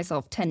even give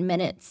myself 10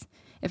 minutes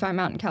if I'm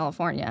out in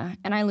California,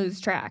 and I lose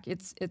track.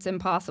 It's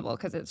impossible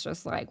because it's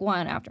just like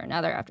one after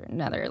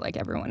another, like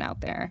everyone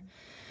out there.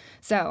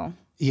 So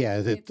yeah,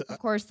 of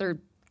course their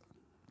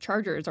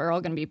chargers are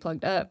all going to be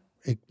plugged up.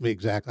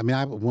 exactly. I mean,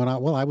 I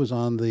was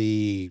on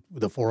the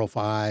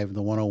 405,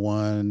 the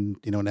 101,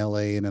 in LA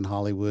and in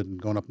Hollywood and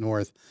going up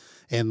north,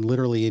 and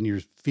literally in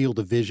your field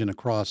of vision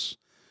across,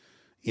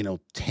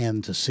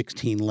 10 to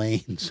 16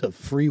 lanes of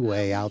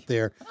freeway out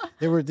there,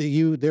 there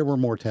were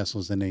more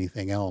Teslas than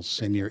anything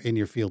else in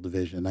your field of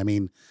vision. I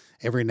mean,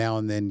 every now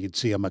and then you'd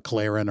see a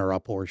McLaren or a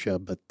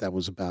Porsche, but that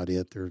was about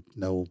it. There are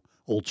no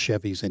old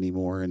Chevys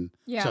anymore in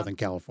Southern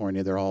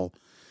California. They're all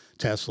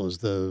Teslas.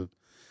 The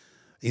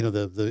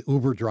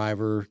Uber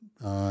driver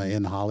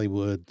in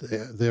Hollywood,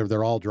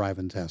 they're all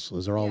driving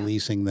Teslas. They're all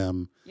leasing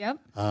them. Yep.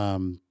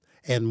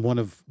 And one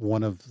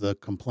of the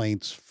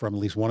complaints from at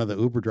least one of the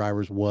Uber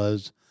drivers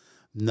was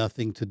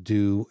nothing to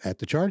do at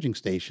the charging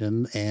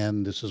station,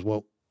 and this is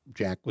what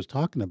Jack was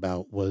talking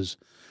about was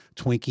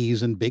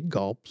Twinkies and big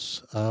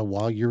gulps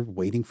while you're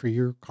waiting for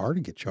your car to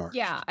get charged.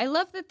 Yeah, I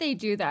love that they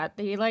do that.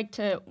 They like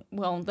to,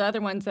 well, the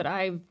other ones that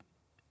I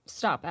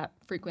stop at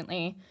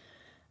frequently,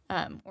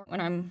 or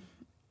when I'm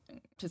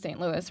to St.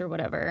 Louis or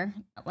whatever,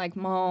 like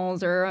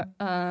malls or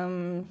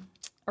a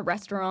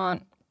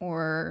restaurant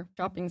or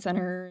shopping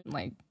center,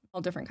 like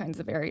all different kinds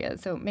of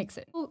areas. So it makes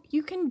it, well,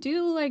 you can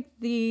do like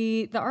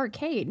the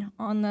arcade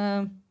on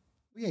the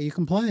Yeah, you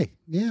can play.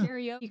 Yeah.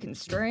 karaoke. You can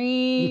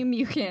stream,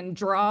 you can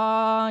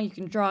draw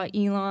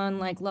Elon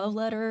like love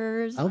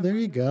letters. Oh, there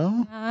you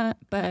go.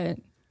 But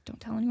don't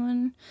tell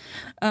anyone.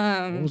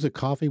 What was it?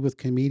 Coffee with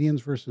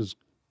comedians versus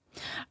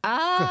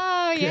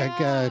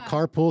Yeah.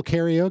 carpool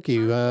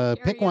karaoke.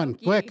 Pick one,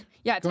 Karaoke. quick.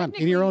 Yeah, Go on, in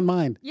technically- your own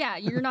mind. Yeah,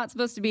 you're not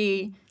supposed to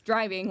be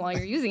driving while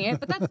you're using it,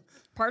 but that's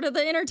part of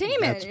the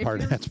entertainment. That's If part-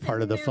 you're that's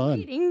part of the sitting there fun.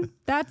 waiting,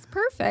 that's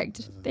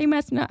perfect. They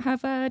must not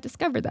have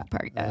discovered that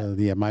part yet.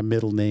 Yeah, my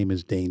middle name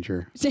is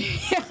Danger.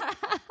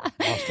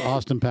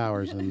 Austin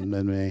Powers and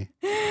me.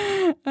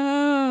 Oh,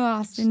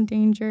 Austin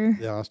Danger.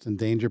 The Austin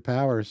Danger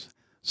Powers.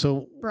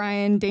 So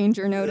Brian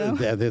Danger Noto.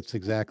 that's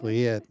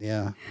exactly it.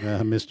 Yeah,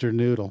 Mr.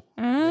 Noodle.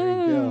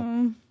 There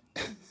you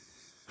go.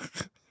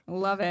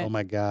 Love it. Oh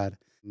my God.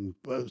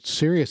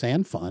 Serious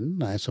and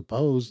fun, I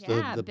suppose.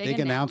 Yeah, the big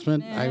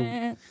announcement.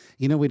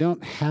 We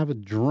don't have a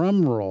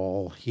drum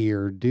roll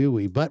here, do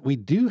we? But we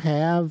do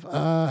have.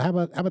 How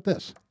about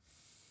this?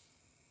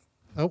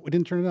 Oh, we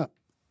didn't turn it up.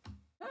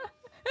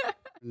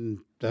 And,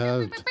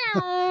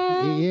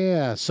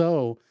 yeah.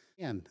 So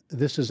again,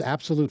 this is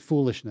absolute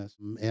foolishness,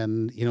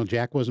 and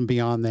Jack wasn't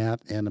beyond that,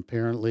 and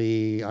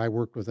apparently I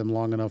worked with him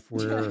long enough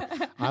where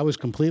I was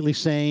completely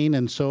sane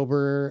and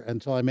sober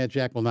until I met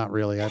Jack. Well, not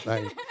really.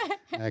 I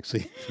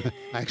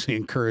actually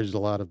encouraged a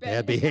lot of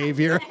bad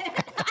behavior.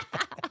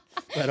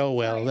 But oh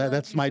well,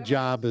 that's my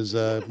job as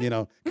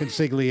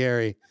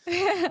consigliere.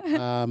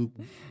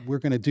 We're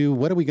going to do,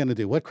 what are we going to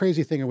do? What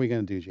crazy thing are we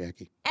going to do,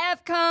 Jackie?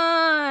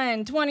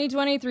 FCon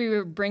 2023,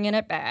 we're bringing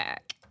it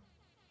back.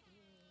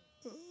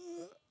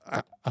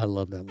 I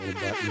love that little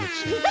button.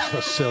 It's so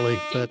silly,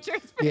 but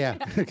yeah.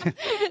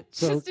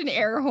 It's just an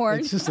air horn.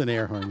 It's just an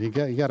air horn. You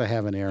got to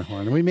have an air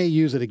horn. And we may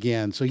use it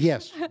again. So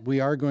yes, we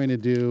are going to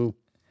do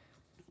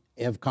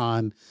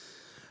EvCon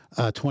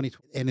 2020.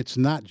 And it's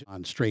not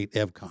on straight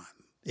EvCon.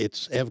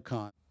 It's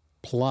EvCon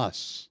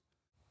plus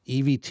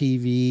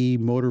EVTV,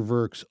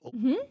 Motorworks,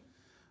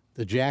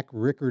 the Jack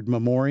Rickard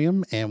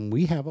Memoriam, and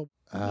we have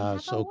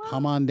so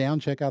come on down,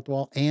 check out the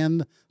wall,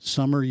 and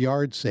summer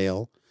yard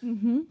sale.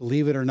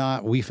 Believe it or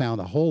not, we found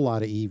a whole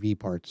lot of EV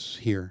parts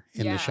here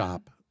in the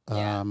shop.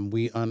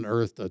 We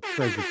unearthed a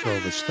treasure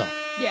trove of stuff.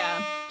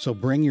 Yeah. So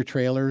bring your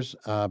trailers,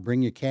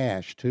 bring your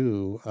cash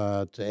too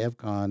to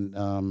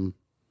EvCon.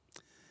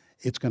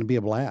 It's going to be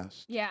a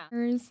blast. Yeah.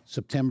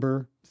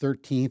 September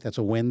 13th, that's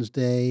a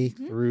Wednesday,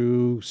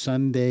 through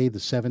Sunday the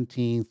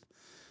 17th.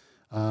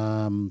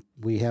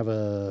 We have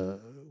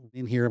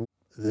in here,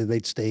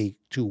 they'd stay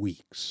 2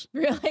 weeks.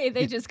 Really?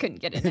 They just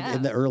couldn't get it out.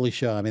 In the early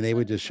show. I mean, they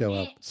would just show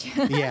up.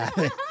 Yeah,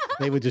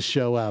 they would just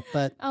show up.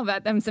 But I'll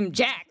bet them some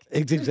Jack.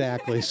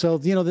 exactly. So,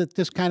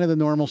 this kind of the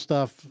normal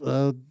stuff,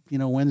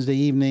 Wednesday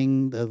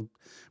evening,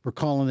 we're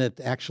calling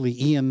it,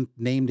 actually, Ian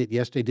named it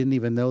yesterday, didn't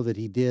even know that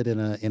he did in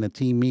a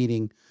team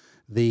meeting,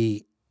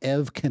 the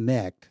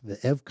EvConnect, the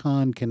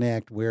EvCon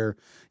Connect, where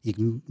you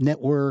can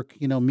network,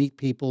 meet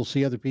people,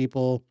 see other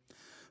people.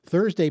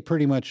 Thursday,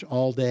 pretty much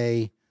all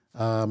day,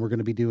 we're going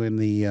to be doing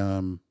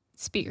the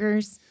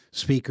Speakers.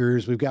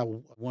 We've got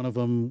one of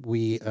them.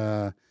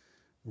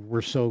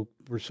 We're so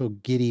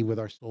giddy with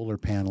our solar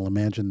panel.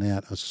 Imagine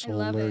that, a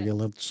solar. You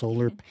love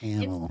solar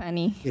panel. It's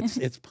funny.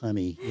 It's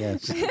punny.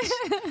 Yes.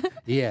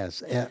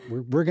 Yes.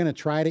 We're going to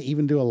try to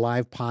even do a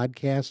live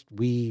podcast.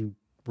 We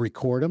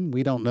record them.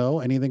 We don't know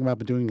anything about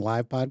doing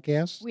live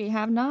podcasts. We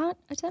have not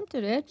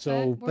attempted it.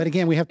 So, we're but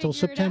again, we have till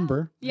figure it out.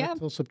 September. Yeah.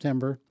 Till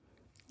September.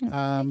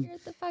 Figure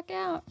it the fuck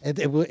out.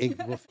 It will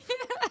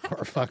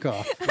or fuck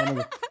off.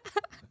 One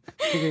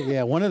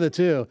of the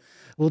two.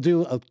 We'll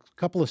do a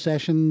couple of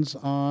sessions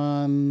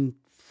on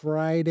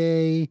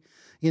Friday.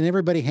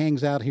 Everybody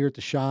hangs out here at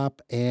the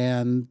shop,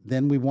 and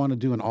then we want to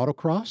do an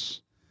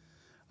autocross.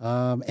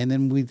 And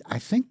then I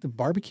think the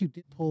barbecue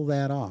did pull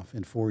that off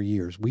in 4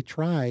 years. We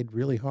tried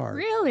really hard.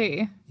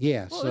 Really?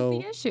 Yeah. What so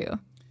was the issue?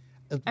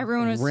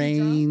 Everyone was too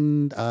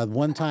rained.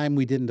 One time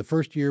we didn't. The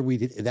first year we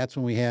did. That's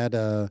when we had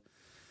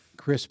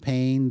Chris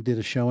Payne did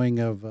a showing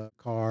of a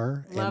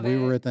car, Love and we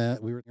were it. at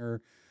that. We were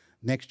there.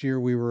 Next year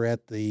we were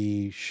at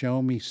the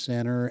Show Me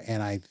Center,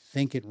 and I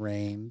think it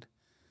rained.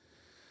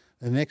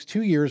 The next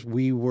 2 years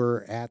we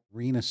were at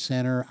Arena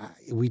Center. I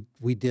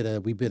did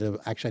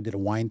a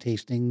wine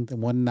tasting the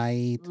one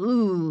night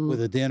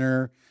with a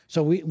dinner.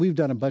 So we've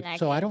done a bunch.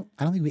 So I don't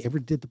think we ever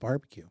did the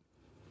barbecue.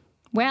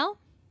 Well,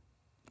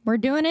 we're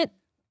doing it.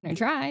 I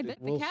tried, but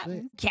We'll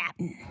the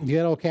captain. You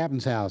got old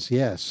Captain's house,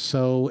 yes.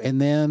 So, and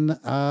then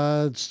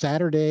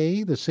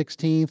Saturday, the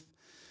 16th,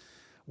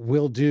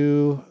 we'll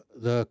do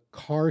the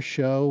car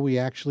show.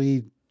 I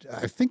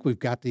think we've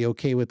got the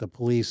okay with the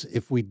police.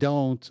 If we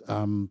don't,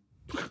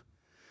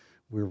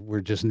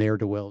 we're just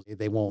ne'er-do-wells.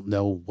 They won't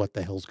know what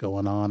the hell's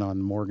going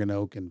on Morgan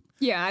Oak and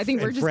Yeah, I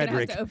think we're and just going to have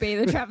Frederick. to obey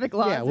the traffic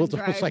laws. yeah, we'll and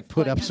just drive, like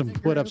put up as some a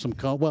put up group. some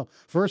cones. Well,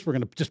 first we're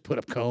going to just put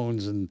up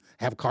cones and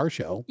have a car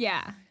show,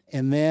 Yeah,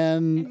 and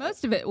then and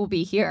most of it will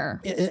be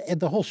here. and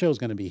the whole show is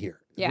going to be here.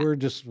 Yeah.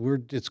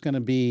 It's going to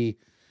be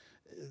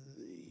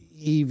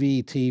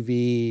EV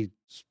TV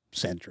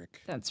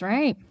centric. That's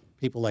right.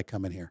 People like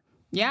coming here.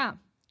 Yeah.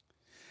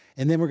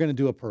 And then we're going to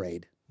do a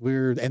parade.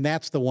 And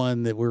that's the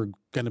one that we're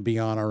going to be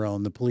on our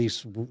own. The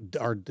police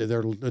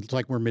it's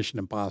like we're Mission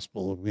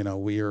Impossible. You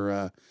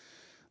know,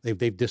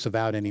 they've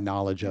disavowed any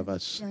knowledge of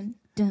us. Dun,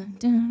 dun,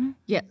 dun.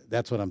 Yeah.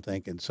 That's what I'm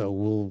thinking. So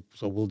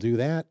we'll do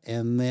that.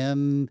 And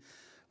then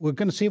we're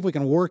going to see if we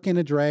can work in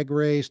a drag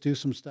race, do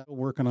some stuff,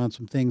 working on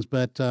some things,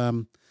 but,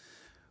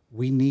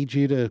 we need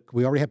you to,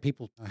 we already have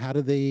people. How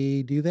do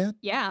they do that?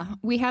 Yeah,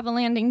 we have a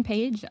landing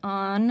page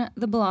on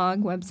the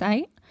blog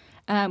website.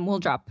 We'll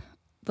drop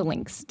the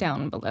links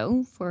down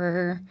below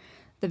for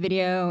the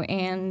video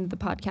and the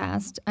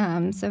podcast.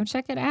 So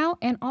check it out.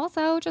 And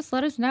also just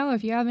let us know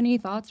if you have any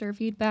thoughts or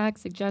feedback,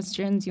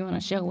 suggestions, you want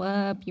to show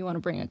up, you want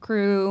to bring a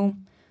crew.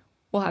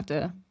 We'll have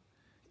to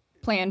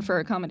plan for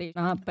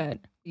accommodation, but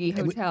the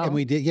hotel. And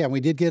we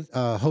did get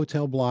a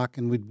hotel block,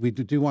 and we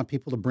do want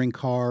people to bring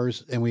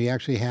cars, and we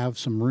actually have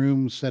some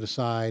rooms set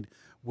aside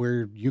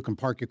where you can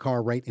park your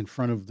car right in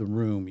front of the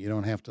room. You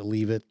don't have to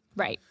leave it.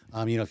 Right.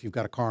 If you've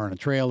got a car on a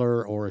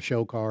trailer or a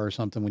show car or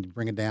something, when you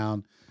bring it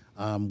down,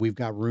 we've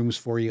got rooms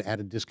for you at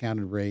a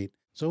discounted rate.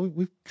 So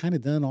we've kind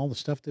of done all the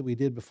stuff that we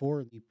did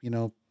before.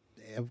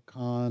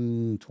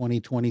 EvCon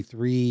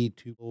 2023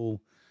 2.0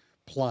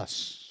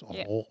 plus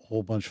a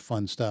whole bunch of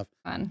fun stuff.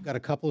 Fun. Got a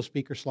couple of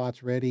speaker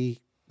slots ready,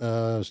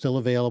 still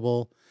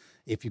available.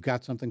 If you've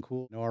got something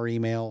cool, know our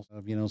email.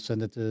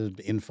 Send it to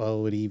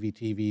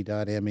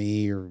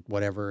info@evtv.me or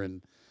whatever,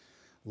 and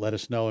let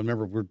us know. And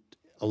remember, we're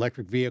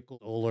electric vehicle,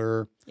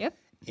 solar. Yep.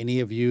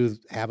 Any of you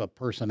have a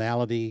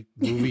personality,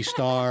 movie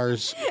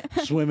stars,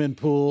 swimming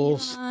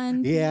pools.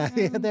 Elon. Yeah,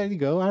 there you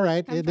go. All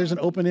right. There's an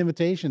open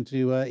invitation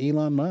to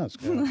Elon Musk.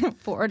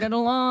 Forward it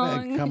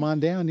along. Come on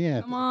down.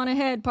 Yeah. Come on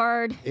ahead,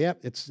 Pard.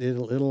 Yep.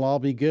 It'll all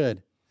be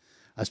good.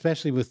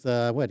 Especially with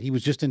he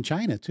was just in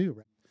China too,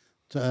 right?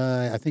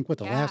 I think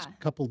the last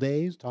couple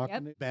days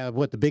talking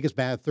about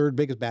the third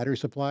biggest battery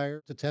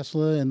supplier to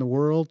Tesla in the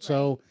world. Right.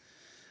 So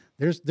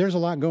there's a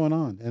lot going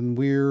on, and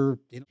it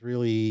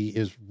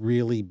is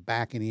really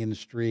back in the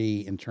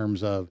industry in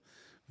terms of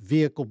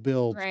vehicle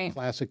build,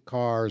 classic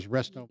cars,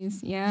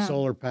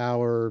 solar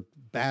power,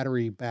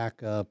 battery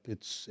backup.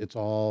 It's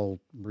all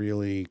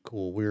really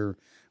cool. We're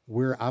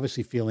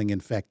obviously feeling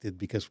infected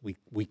because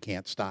we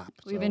can't stop.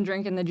 We've been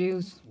drinking the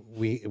juice.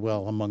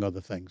 Among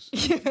other things.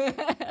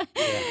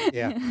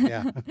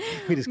 Yeah.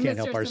 We just can't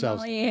Mr. help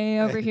ourselves.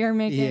 Sommelier over here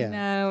making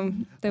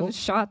those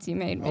shots you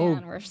made,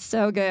 man, were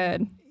so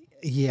good.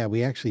 Yeah,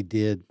 we actually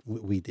did.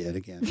 We did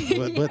again,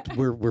 but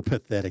we're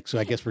pathetic. So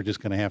I guess we're just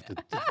going to have to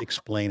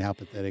explain how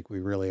pathetic we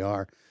really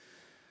are.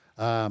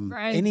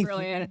 Brian's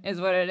brilliant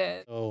is what it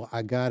is. So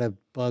I got a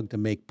bug to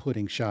make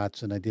pudding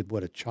shots, and I did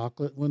a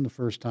chocolate one the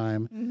first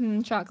time.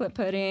 Mm-hmm, chocolate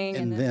pudding.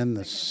 And then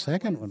the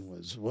second one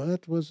was,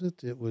 what was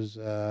it? It was,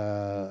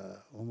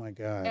 oh my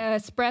God.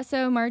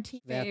 Espresso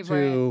martini. That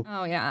favorite. too.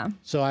 Oh, yeah.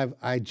 So I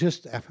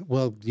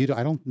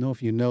don't know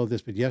if you know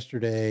this, but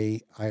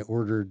yesterday I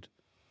ordered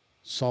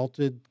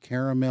salted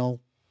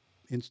caramel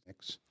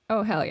insects.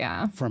 Oh, hell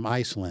yeah. From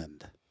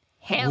Iceland.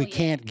 We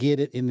can't get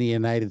it in the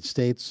United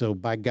States, so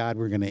by God,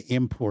 we're going to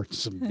import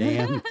some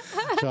damn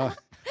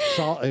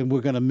salt, and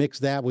we're going to mix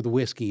that with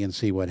whiskey and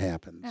see what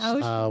happens.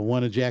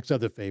 One of Jack's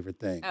other favorite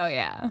things. Oh,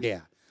 yeah.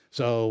 Yeah.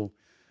 So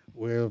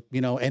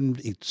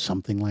and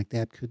something like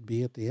that could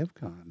be at the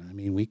EvCon. I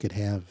mean, we could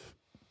have...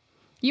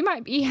 You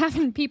might be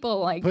having people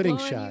like pudding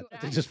shot.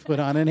 They just put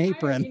on an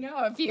apron. I know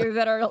a few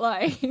that are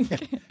like,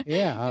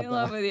 yeah, in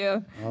love with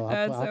you.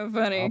 That's so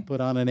funny. I'll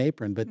put on an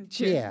apron, but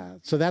yeah.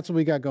 So that's what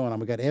we got going on.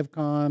 We got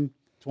EvCon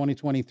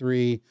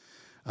 2023,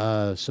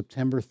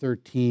 September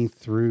 13th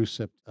through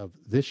of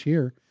this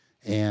year,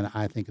 and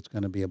I think it's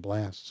going to be a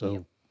blast.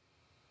 So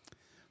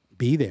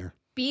be there.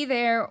 Be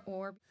there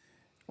or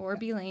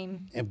be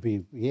lame. And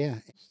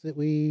that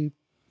we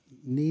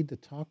need to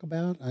talk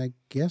about, I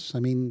guess. I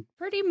mean,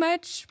 pretty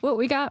much what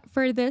we got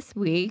for this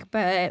week,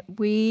 but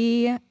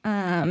we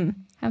have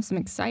some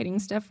exciting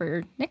stuff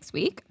for next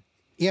week.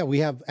 Yeah,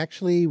 we are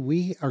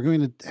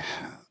going to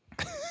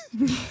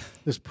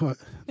this poor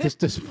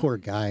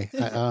guy.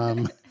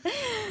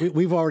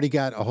 We've already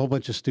got a whole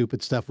bunch of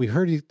stupid stuff. We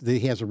heard that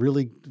he has a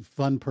really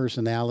fun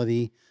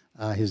personality.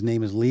 His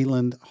name is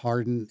Leland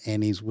Harden,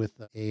 and he's with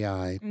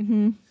AI.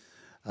 Mm-hmm.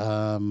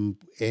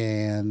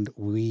 And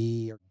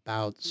we are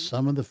about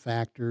some of the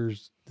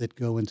factors that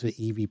go into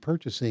EV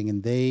purchasing,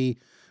 and they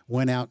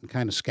went out and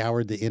kind of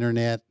scoured the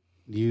internet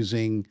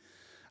using,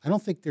 I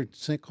don't think they're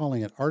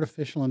calling it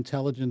artificial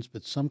intelligence,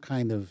 but some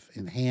kind of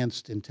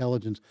enhanced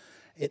intelligence.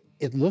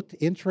 It looked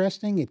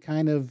interesting. It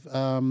kind of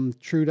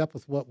trued up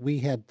with what we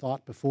had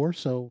thought before.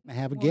 So I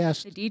have a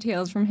guest. The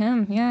details from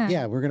him, yeah.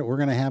 Yeah, we're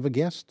gonna have a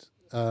guest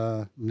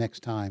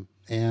next time.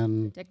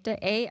 And Dicta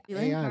AI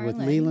with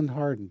Leland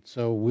Harden.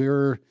 So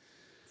we're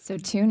So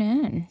tune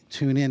in.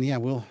 Yeah,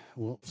 we'll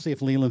see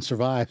if Leland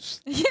survives.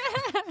 Yeah,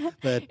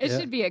 but it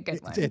should be a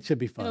good one. It should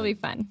be fun. It'll be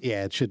fun.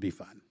 Yeah, it should be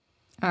fun.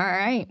 All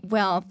right.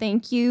 Well,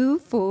 thank you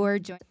for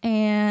joining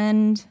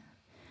and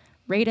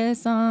rate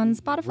us on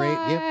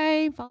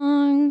Spotify.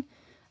 Follow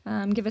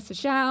along, give us a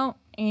shout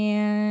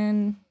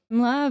and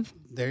love.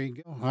 There you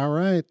go. All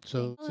right.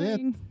 So that's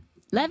it.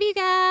 Love you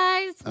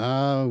guys.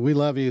 We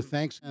love you.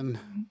 Thanks. And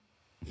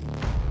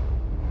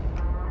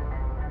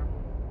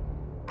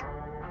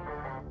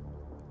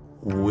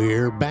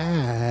we're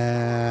back.